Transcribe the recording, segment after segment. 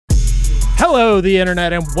Hello, the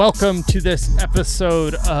internet, and welcome to this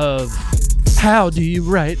episode of How Do You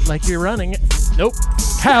Write Like You're Running? Nope.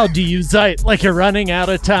 How Do You Zeit Like You're Running Out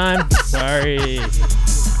of Time? Sorry. I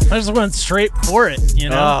just went straight for it, you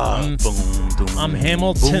know? I'm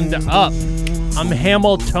Hamiltoned up. I'm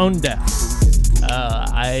Hamiltoned up.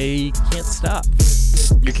 I can't stop.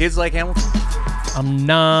 Your kids like Hamilton? I'm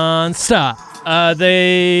non-stop.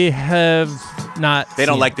 They have not. They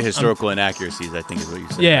don't like the historical inaccuracies, I think is what you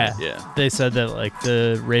said. Yeah. They said that like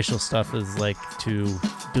the racial stuff is like too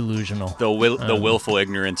delusional. The willful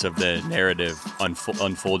ignorance of the narrative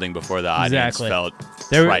unfolding before the audience felt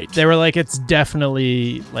right. They were like, it's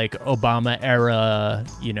definitely like Obama era,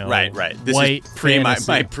 you know. Right. This white is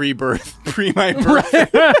my pre-birth.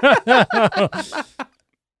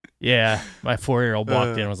 Yeah, my 4-year-old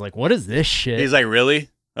walked in and was like, what is this shit? He's like, really?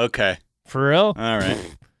 Okay. For real? All right.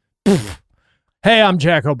 Hey, I'm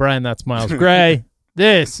Jack O'Brien. That's Miles Gray.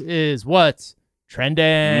 This is What's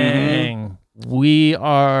Trending. We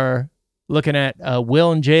are looking at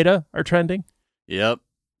Will and Jada are trending. Yep.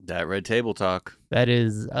 That red table talk. That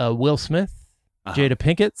is Will Smith, Jada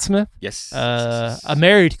Pinkett Smith. Yes. A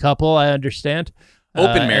married couple, I understand.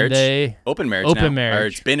 Open marriage. Open marriage. Or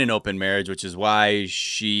it's been an open marriage, which is why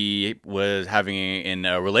she was having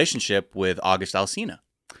a relationship with August Alsina.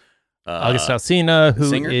 August Alsina, who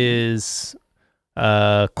singer? is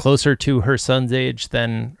closer to her son's age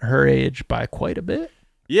than her age by quite a bit.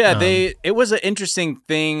 Yeah, it was an interesting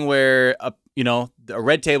thing where, the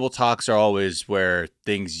red table talks are always where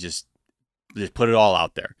things just put it all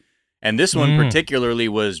out there. And this one particularly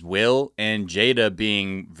was Will and Jada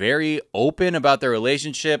being very open about their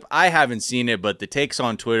relationship. I haven't seen it, but the takes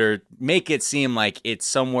on Twitter make it seem like it's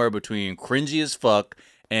somewhere between cringy as fuck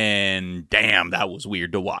and damn, that was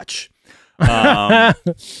weird to watch.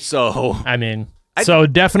 So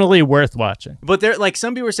definitely worth watching. But there, like,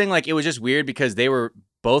 some people were saying like it was just weird because they were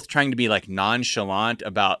both trying to be like nonchalant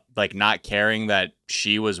about like not caring that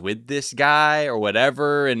she was with this guy or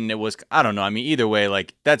whatever, and it was, I don't know. I mean, either way,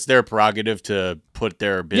 like that's their prerogative to put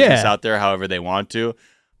their business out there however they want to.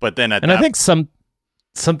 But then I think some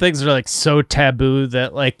things are like so taboo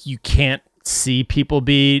that like you can't see people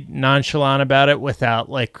be nonchalant about it without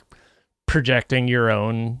like projecting your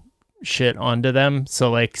own shit onto them. So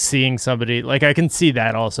like seeing somebody, like I can see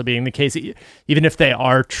that also being the case, even if they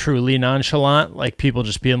are truly nonchalant, like people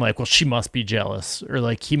just being like, well, she must be jealous or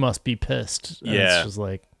like he must be pissed. And it's just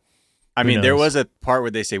like, I mean, there was a part where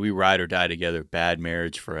they say we ride or die together, bad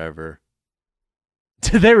marriage forever.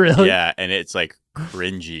 Did they really? Yeah. And it's like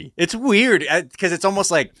cringy. It's weird because it's almost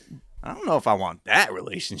like, I don't know if I want that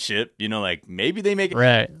relationship, like maybe they make it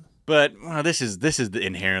right. But this is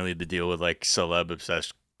inherently the deal with like celeb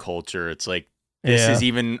obsessed culture. It's like this is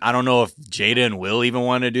even, I don't know if Jada and Will even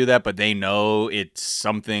want to do that, but they know it's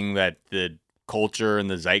something that the culture and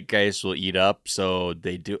the zeitgeist will eat up, so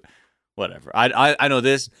they do whatever. I know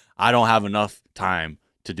this. I don't have enough time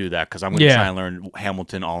to do that because I'm going to try and learn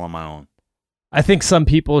Hamilton all on my own. I think some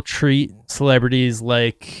people treat celebrities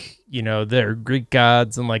like, they're Greek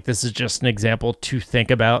gods, and like this is just an example to think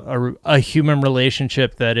about a human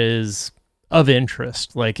relationship that is of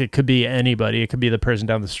interest. Like it could be anybody. It could be the person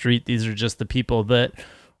down the street. These are just the people that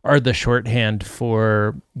are the shorthand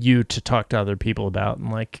for you to talk to other people about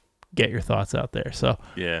and like get your thoughts out there. So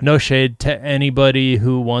no shade to anybody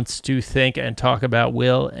who wants to think and talk about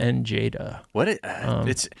Will and Jada. But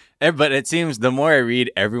it seems the more I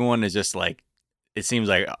read, everyone is just like, it seems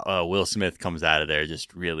like Will Smith comes out of there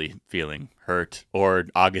just really feeling hurt, or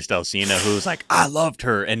August Alsina, who's like, I loved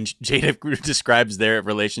her, and Jada describes their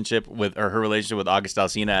relationship with, or her relationship with August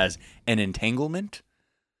Alsina as an entanglement.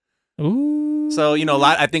 Ooh. So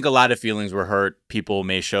I think a lot of feelings were hurt. People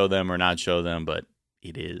may show them or not show them, but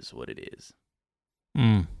it is what it is.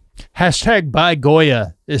 Hashtag buy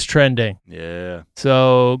Goya is trending. Yeah.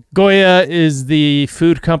 So Goya is the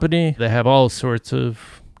food company. They have all sorts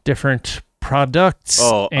of different products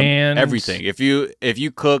and everything. If you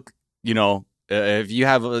cook, if you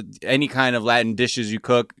have any kind of Latin dishes you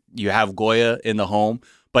cook, you have Goya in the home,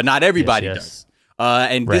 but not everybody does.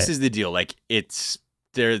 And this is the deal. Like it's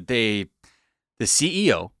the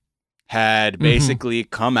CEO had basically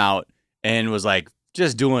come out and was like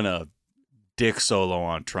just doing a dick solo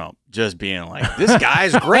on Trump, just being like, this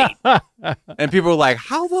guy's great. And people were like,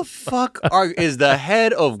 how the fuck is the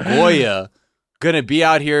head of Goya gonna be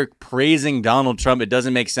out here praising Donald Trump? It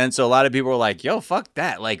doesn't make sense. So a lot of people are like, yo, fuck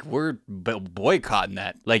that. Like we're boycotting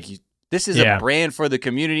that. Like this is a brand for the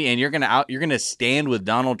community, and you're gonna stand with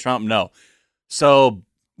Donald Trump. No. So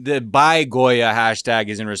the Buy Goya hashtag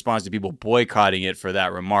is in response to people boycotting it for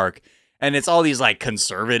that remark. And it's all these like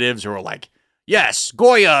conservatives who are like, yes,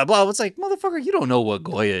 Goya, blah. It's like, motherfucker, you don't know what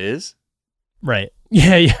Goya is. Right.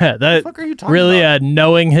 Yeah. That what the fuck are you talking really about?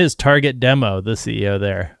 Knowing his target demo, the CEO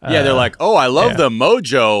there. Yeah, they're like, oh, I love the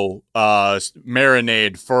Mojo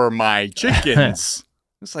marinade for my chickens.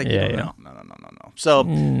 It's like, no. So,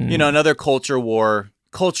 another culture war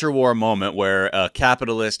moment where a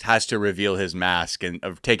capitalist has to reveal his mask and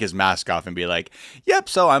take his mask off and be like, yep,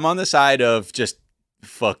 so I'm on the side of just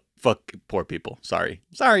fuck poor people. Sorry,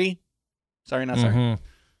 not sorry. Mm-hmm.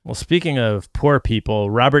 Well, speaking of poor people,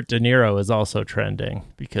 Robert Deniro is also trending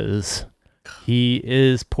because he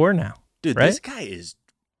is poor now. Dude, right? This guy is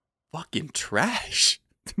fucking trash.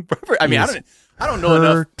 I mean, I don't know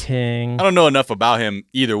enough. I don't know enough about him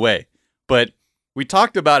either way. But we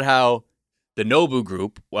talked about how the Nobu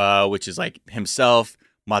Group, which is like himself,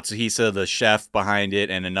 Matsuhisa, the chef behind it,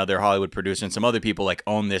 and another Hollywood producer, and some other people like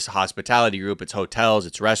own this hospitality group. It's hotels,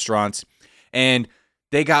 it's restaurants, and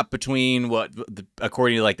they got between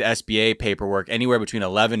according to like the SBA paperwork, anywhere between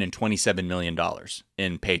 $11 and $27 million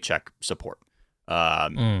in paycheck support.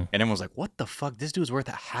 And everyone's like, what the fuck? This dude's worth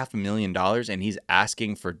 $500,000 and he's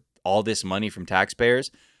asking for all this money from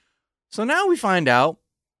taxpayers. So now we find out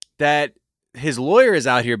that his lawyer is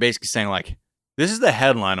out here basically saying like, this is the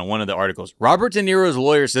headline on one of the articles. Robert De Niro's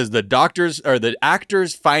lawyer says the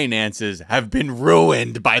actor's finances have been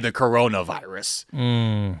ruined by the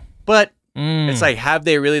coronavirus. But it's like, have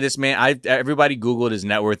they really? This man, everybody Googled his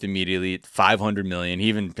net worth immediately, $500 million. He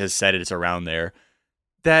even has said it's around there.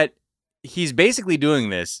 That he's basically doing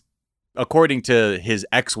this, according to his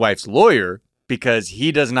ex-wife's lawyer, because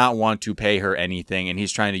he does not want to pay her anything, and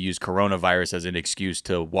he's trying to use coronavirus as an excuse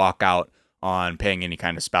to walk out on paying any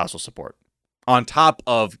kind of spousal support. On top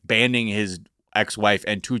of banning his ex-wife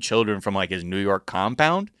and 2 children from like his New York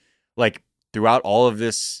compound, like throughout all of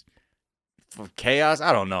this chaos.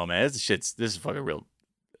 I don't know, man. This is fucking real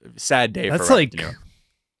sad day. That's for like,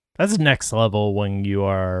 that's next level when you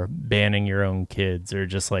are banning your own kids or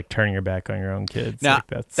just like turning your back on your own kids. Now,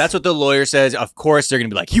 like that's what the lawyer says. Of course, they're gonna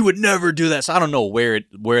be like, he would never do that. So I don't know where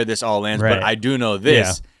this all lands, but I do know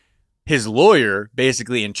this. Yeah. His lawyer,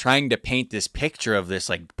 basically, in trying to paint this picture of this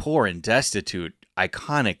like poor and destitute,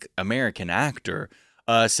 iconic American actor,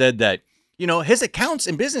 said that, his accounts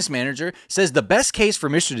and business manager says the best case for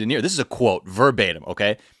Mr. De Niro, this is a quote, verbatim,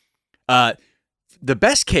 okay? The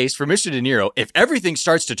best case for Mr. De Niro, if everything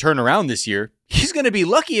starts to turn around this year, he's going to be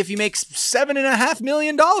lucky if he makes $7.5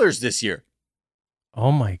 million this year.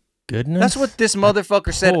 Oh, my goodness. That's what this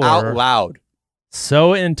motherfucker said out loud.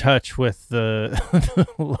 So in touch with the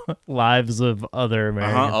lives of other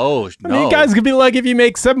Americans. Oh, no. I mean, you guys could be lucky if you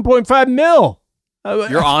make 7.5 mil.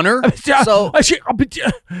 Your Honor? So what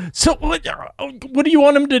do you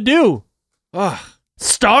want him to do?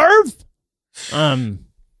 Starve?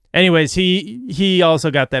 Anyways, he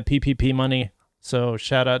also got that PPP money, so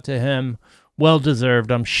shout out to him. Well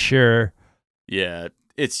deserved, I'm sure. Yeah,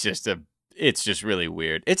 it's just really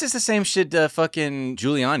weird. It's just the same shit fucking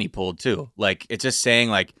Giuliani pulled too. Like, it's just saying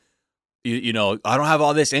like, I don't have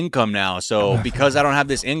all this income now, so because I don't have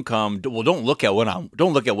this income, don't look at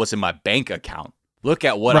what's in my bank account. Look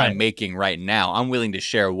at what I'm making right now. I'm willing to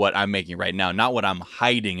share what I'm making right now, not what I'm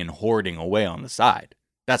hiding and hoarding away on the side.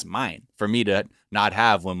 That's mine for me to not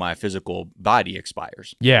have when my physical body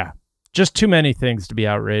expires. Yeah, just too many things to be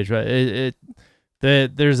outraged.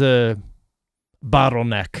 There's a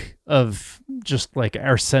bottleneck of just like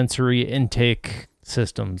our sensory intake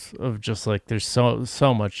systems of just like there's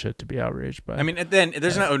so much shit to be outraged by. I mean, then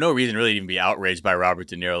there's no reason really to even be outraged by Robert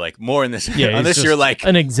De Niro. Like more in this, unless you're like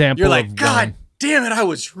an example. You're like, God damn it, I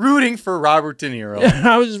was rooting for Robert De Niro.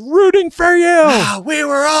 I was rooting for you. We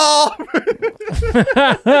were all.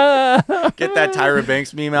 Get that Tyra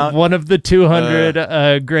Banks meme out. One of the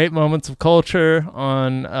 200 great moments of culture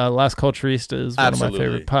on Las Culturistas, one of my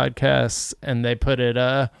favorite podcasts, and they put it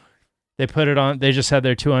on. They just had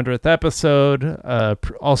their 200th episode,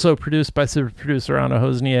 also produced by super producer Anna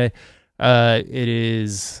Hosnier. It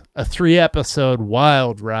is a 3-episode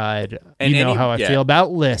wild ride. And you know how I feel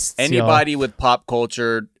about lists. Anybody with pop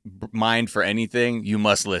culture mind for anything, you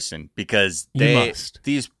must listen because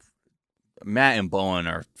these Matt and Bowen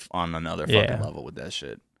are on another fucking level with that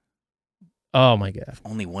shit. Oh my god! If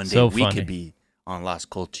only one day we could be on Las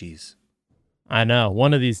Colchis. I know.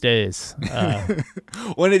 One of these days.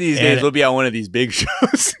 One of these days we'll be on one of these big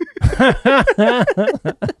shows.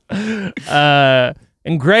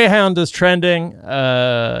 And Greyound is trending,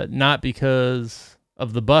 not because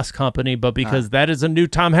of the bus company, but because that is a new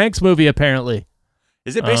Tom Hanks movie, apparently.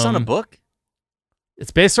 Is it based on a book? It's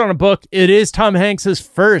based on a book. It is Tom Hanks's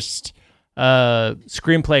first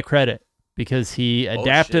screenplay credit because he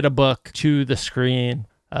adapted a book to the screen.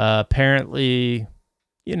 Apparently,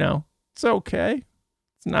 it's okay.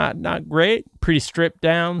 It's not great. Pretty stripped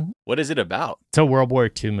down. What is it about? It's a World War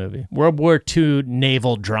II movie. World War II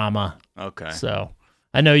naval drama. Okay. So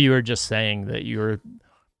I know you were just saying that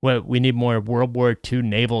we need more World War II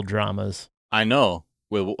naval dramas. I know.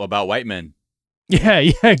 About white men.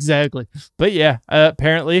 Yeah, exactly. But yeah,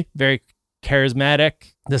 apparently very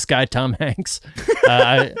charismatic. This guy, Tom Hanks.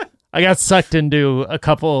 I got sucked into a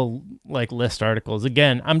couple list articles.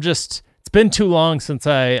 Again, it's been too long since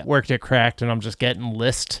I worked at Cracked, and I'm just getting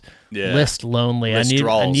list lonely. I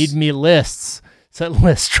need me lists. Set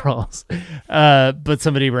list trolls. But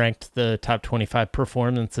somebody ranked the top 25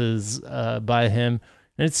 performances by him.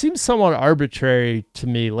 And it seems somewhat arbitrary to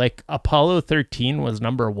me. Like Apollo 13 was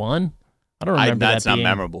number 1. I don't remember that's that not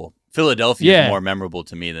memorable. Philadelphia is more memorable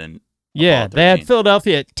to me than Apollo 13. They had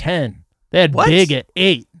Philadelphia at 10. They had what? Big at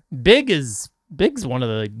 8. Big's one of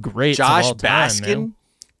the greats of all time. Baskin?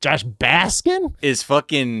 Josh Baskin? Is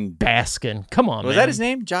fucking... Baskin. Come on, Was that his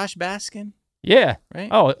name? Josh Baskin? Yeah. Right?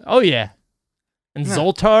 Oh yeah. And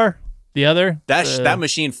Zoltar, the other. That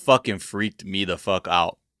machine fucking freaked me the fuck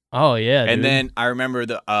out. Oh, yeah, And then I remember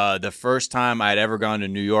the first time I'd ever gone to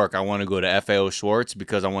New York, I wanted to go to FAO Schwartz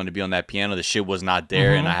because I wanted to be on that piano. The shit was not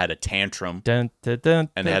there, and I had a tantrum. Dun, dun, dun,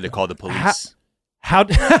 and they had to call the police. How?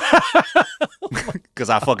 Because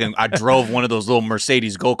I drove one of those little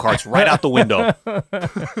Mercedes go-karts right out the window. I'm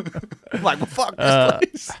like, well, fuck this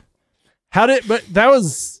place. But that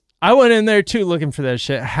was, I went in there too looking for that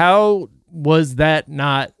shit. How was that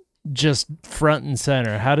not just front and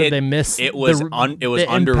center? How did they miss it was the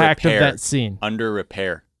under impact repair. of that scene? Under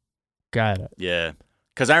repair. Got it. Yeah.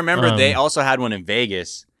 Because I remember they also had one in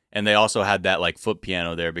Vegas, and they also had that foot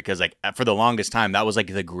piano there because for the longest time, that was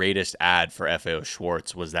the greatest ad for FAO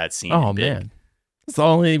Schwartz was that scene. Oh, man. That's the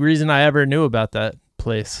only reason I ever knew about that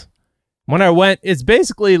place. When I went, it's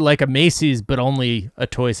basically like a Macy's, but only a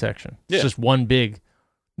toy section. It's just one big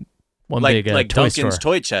toy Duncan's store.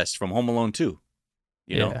 Toy Chest from Home Alone 2.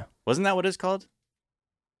 You know? Wasn't that what it's called?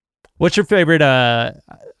 What's your favorite? I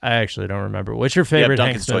actually don't remember. What's your favorite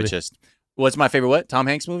Duncan's Hanks movie? Toy Chest. What's my favorite what? Tom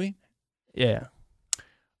Hanks movie? Yeah.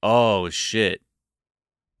 Oh, shit.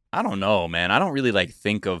 I don't know, man. I don't really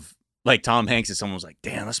think of Tom Hanks as someone who's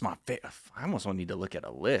damn, that's my favorite. I almost need to look at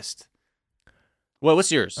a list. Well,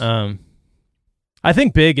 what's yours? I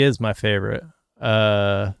think Big is my favorite.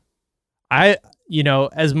 As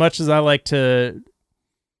much as I like to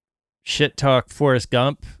shit talk Forrest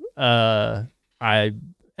Gump, I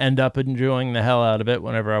end up enjoying the hell out of it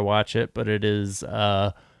whenever I watch it, but it is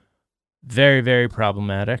very, very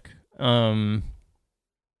problematic.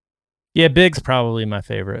 Big's probably my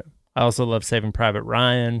favorite. I also love Saving Private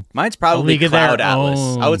Ryan. Mine's probably Cloud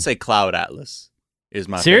Atlas. I would say Cloud Atlas is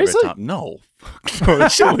my favorite. No. Bro,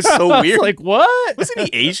 that shit was so weird. What? Wasn't he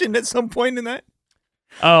Asian at some point in that?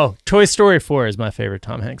 Oh, Toy Story 4 is my favorite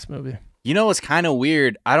Tom Hanks movie. You know what's kind of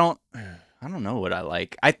weird? I don't know what I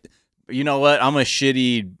like. You know what? I'm a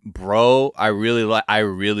shitty bro. I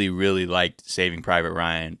really liked Saving Private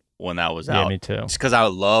Ryan when that was out. Yeah, me too. It's because I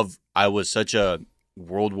was such a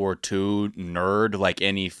World War II nerd, like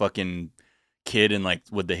any fucking kid in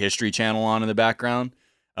with the History Channel on in the background,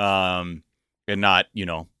 and not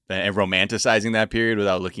and romanticizing that period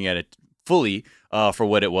without looking at it fully for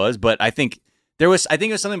what it was. But I think it was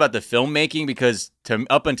something about the filmmaking because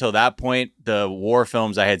up until that point, the war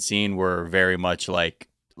films I had seen were very much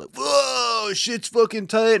whoa, shit's fucking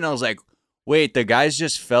tight, and I was like, wait, the guys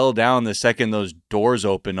just fell down the second those doors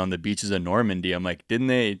opened on the beaches of Normandy. I'm like, didn't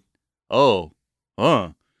they?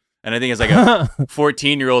 And I think as a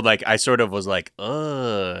 14-year-old, I sort of was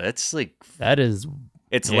it's that is,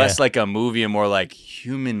 it's less like a movie and more like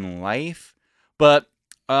human life. But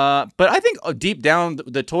I think deep down,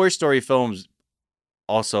 the Toy Story films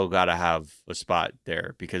also gotta have a spot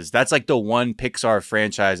there because that's the one Pixar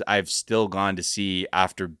franchise I've still gone to see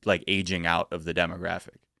after aging out of the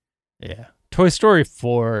demographic. Yeah, Toy Story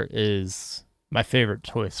 4 is my favorite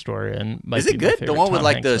Toy Story, and is it good? The one with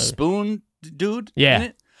Tom Hanks the movie. spoon dude? Yeah. In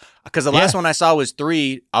it? Because the last one I saw was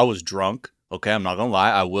 3. I was drunk. Okay, I'm not gonna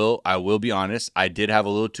lie. I will be honest. I did have a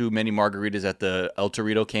little too many margaritas at the El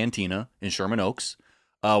Torito Cantina in Sherman Oaks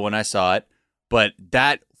when I saw it, but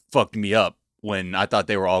that fucked me up when I thought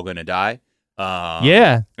they were all gonna die.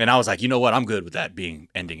 And I was like, you know what? I'm good with that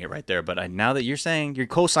ending it right there. But now that you're saying you're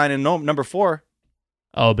co-signing number 4.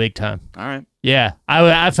 Oh, big time. All right. Yeah,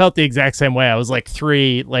 I felt the exact same way. I was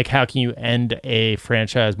 3, how can you end a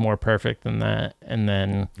franchise more perfect than that? And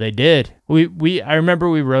then they did. I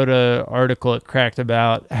remember we wrote an article at Cracked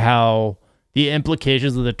about how the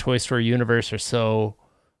implications of the Toy Story universe are so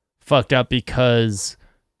fucked up because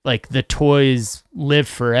like the toys live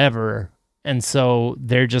forever. And so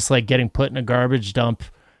they're just like getting put in a garbage dump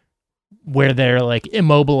where they're like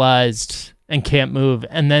immobilized and can't move.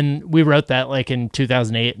 And then we wrote that like in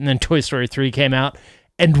 2008, and then Toy Story 3 came out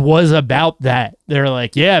and was about that. They're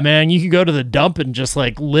like, yeah, man, you could go to the dump and just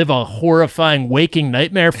like live a horrifying waking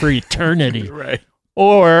nightmare for eternity. Right.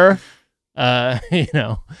 Or, it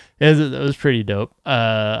was pretty dope.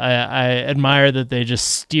 I admire that they just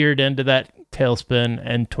steered into that tailspin,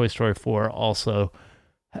 and Toy Story 4 also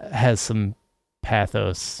has some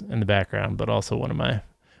pathos in the background, but also one of my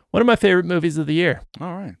favorite movies of the year.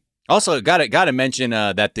 All right. Also, gotta mention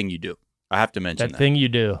That Thing You Do. I have to mention that. Thing You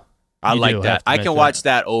Do. I like that. I can watch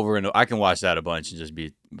that over and I can watch that a bunch and just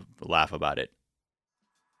laugh about it.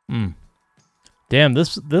 Damn,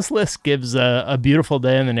 this list gives A Beautiful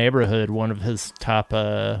Day in the Neighborhood one of his top.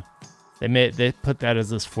 They put that as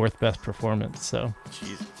his 4th best performance. So,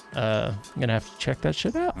 Jesus. I'm gonna have to check that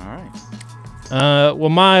shit out. All right. Well,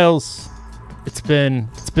 Miles, it's been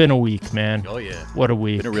a week, man. Oh yeah, what a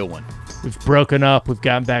week! Been a real one. We've broken up. We've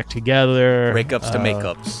gotten back together. Breakups to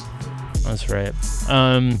makeups. That's right.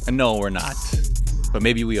 No, we're not, but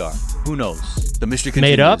maybe we are. Who knows? The mystery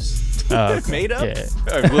continues. Made up? Okay. Made up? Yeah.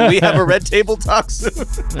 Will we have a red table talk soon?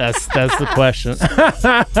 That's the question.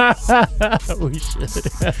 We should.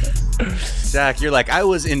 Zach, you're like, I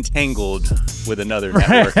was entangled with another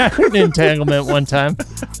network. An entanglement one time.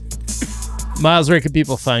 Miles, where can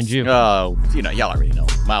people find you? Y'all already know.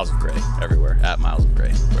 Miles of Gray everywhere. At Miles of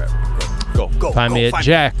Gray. Wherever. Go. Find me at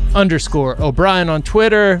Jack_O'Brien on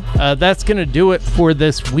Twitter. That's going to do it for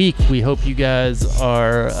this week. We hope you guys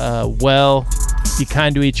are well. Be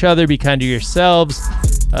kind to each other. Be kind to yourselves.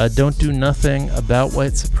 Don't do nothing about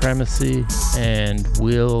white supremacy. And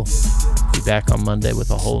we'll be back on Monday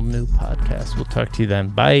with a whole new podcast. We'll talk to you then.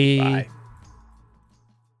 Bye. Bye.